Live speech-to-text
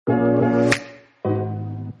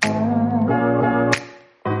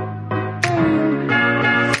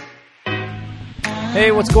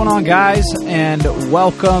Hey, what's going on, guys? And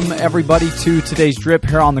welcome, everybody, to today's Drip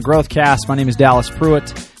here on the Growthcast. My name is Dallas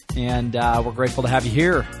Pruitt, and we're grateful to have you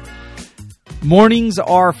here. Mornings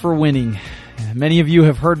are for winning. Many of you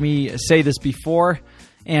have heard me say this before,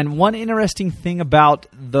 and one interesting thing about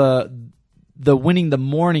the winning the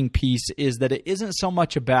morning piece is that it isn't so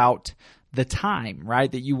much about the time, right,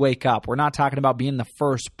 that you wake up. We're not talking about being the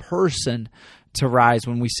first person to rise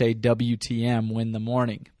when we say WTM, win the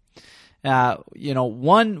morning.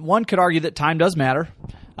 One could argue that time does matter,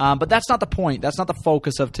 but that's not the point. That's not the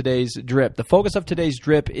focus of today's drip. The focus of today's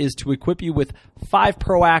drip is to equip you with 5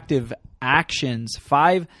 proactive actions,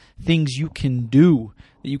 5 things you can do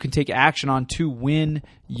that you can take action on to win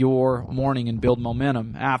your morning and build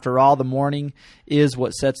momentum. After all, the morning is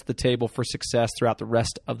what sets the table for success throughout the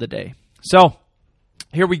rest of the day. So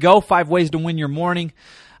here we go, 5 ways to win your morning.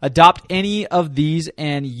 Adopt any of these,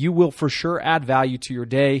 and you will for sure add value to your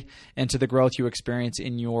day and to the growth you experience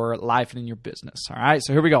in your life and in your business. All right,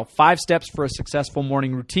 so here we go. 5 steps for a successful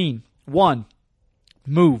morning routine. 1,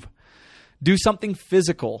 move. Do something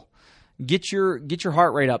physical. Get your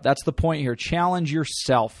heart rate up. That's the point here. Challenge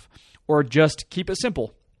yourself, or just keep it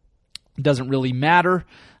simple. It doesn't really matter.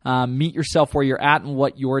 Meet yourself where you're at and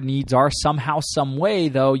what your needs are. Somehow, some way,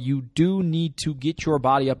 though, you do need to get your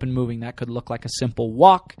body up and moving. That could look like a simple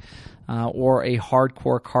walk or a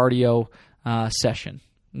hardcore cardio session.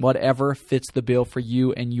 Whatever fits the bill for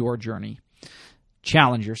you and your journey.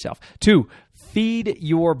 Challenge yourself. 2, feed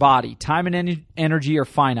your body. Time and energy are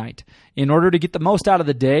finite. In order to get the most out of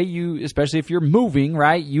the day, especially if you're moving,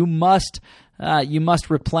 right, you must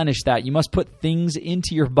replenish that. You must put things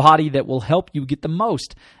into your body that will help you get the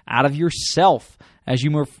most out of yourself as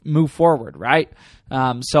you move forward, right?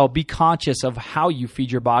 So be conscious of how you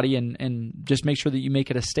feed your body and just make sure that you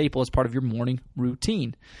make it a staple as part of your morning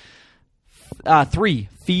routine. 3,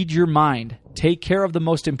 feed your mind. Take care of the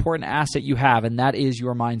most important asset you have, and that is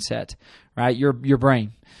your mindset, right? Your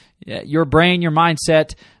brain. Your brain, your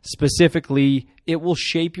mindset, specifically, it will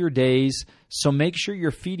shape your days. So make sure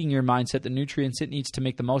you're feeding your mindset the nutrients it needs to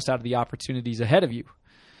make the most out of the opportunities ahead of you.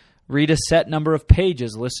 Read a set number of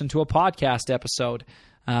pages, listen to a podcast episode,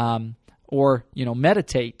 or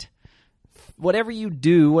meditate. Whatever you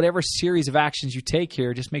do, whatever series of actions you take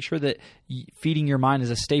here, just make sure that feeding your mind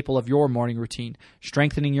is a staple of your morning routine.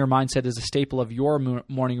 Strengthening your mindset is a staple of your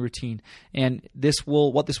morning routine. And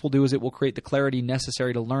what this will do is it will create the clarity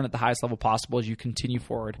necessary to learn at the highest level possible as you continue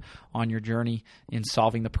forward on your journey in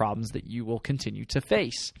solving the problems that you will continue to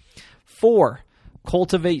face. 4,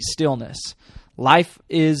 cultivate stillness. Life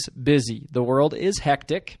is busy. The world is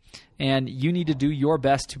hectic, and you need to do your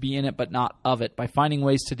best to be in it but not of it by finding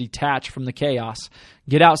ways to detach from the chaos.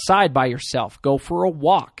 Get outside by yourself. Go for a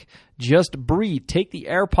walk. Just breathe. Take the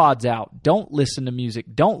AirPods out. Don't listen to music.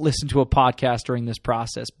 Don't listen to a podcast during this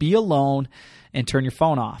process. Be alone and turn your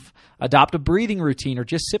phone off. Adopt a breathing routine, or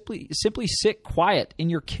just simply sit quiet in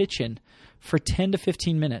your kitchen for 10 to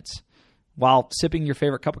 15 minutes while sipping your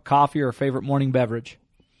favorite cup of coffee or favorite morning beverage.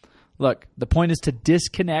 Look, the point is to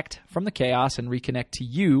disconnect from the chaos and reconnect to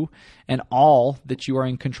you and all that you are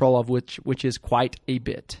in control of, which is quite a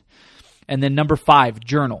bit. And then number 5,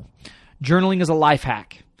 journal. Journaling is a life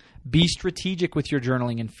hack. Be strategic with your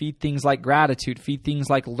journaling and feed things like gratitude, feed things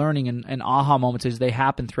like learning and aha moments as they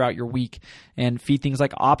happen throughout your week, and feed things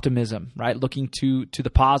like optimism, right? Looking to the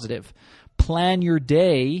positive. Plan your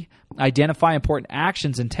day, identify important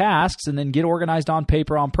actions and tasks, and then get organized on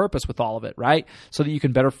paper on purpose with all of it, right? So that you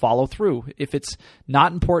can better follow through. If it's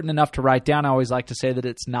not important enough to write down, I always like to say that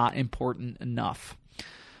it's not important enough.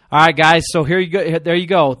 All right, guys, so here you go. There you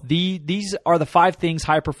go. These are the 5 things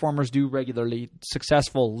high performers do regularly,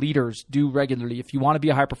 successful leaders do regularly. If you want to be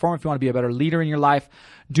a high performer, if you want to be a better leader in your life,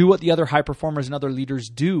 do what the other high performers and other leaders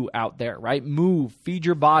do out there, right? Move, feed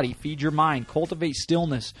your body, feed your mind, cultivate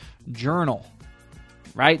stillness, journal,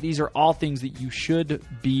 right? These are all things that you should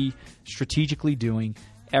be strategically doing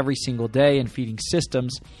every single day and feeding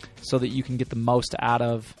systems so that you can get the most out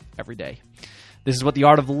of every day. This is what the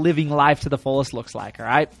art of living life to the fullest looks like, all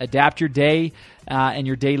right? Adapt your day and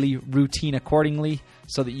your daily routine accordingly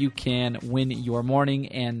so that you can win your morning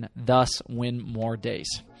and thus win more days.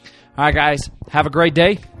 All right, guys, have a great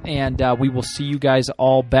day, and we will see you guys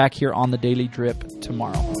all back here on the Daily Drip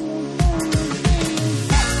tomorrow.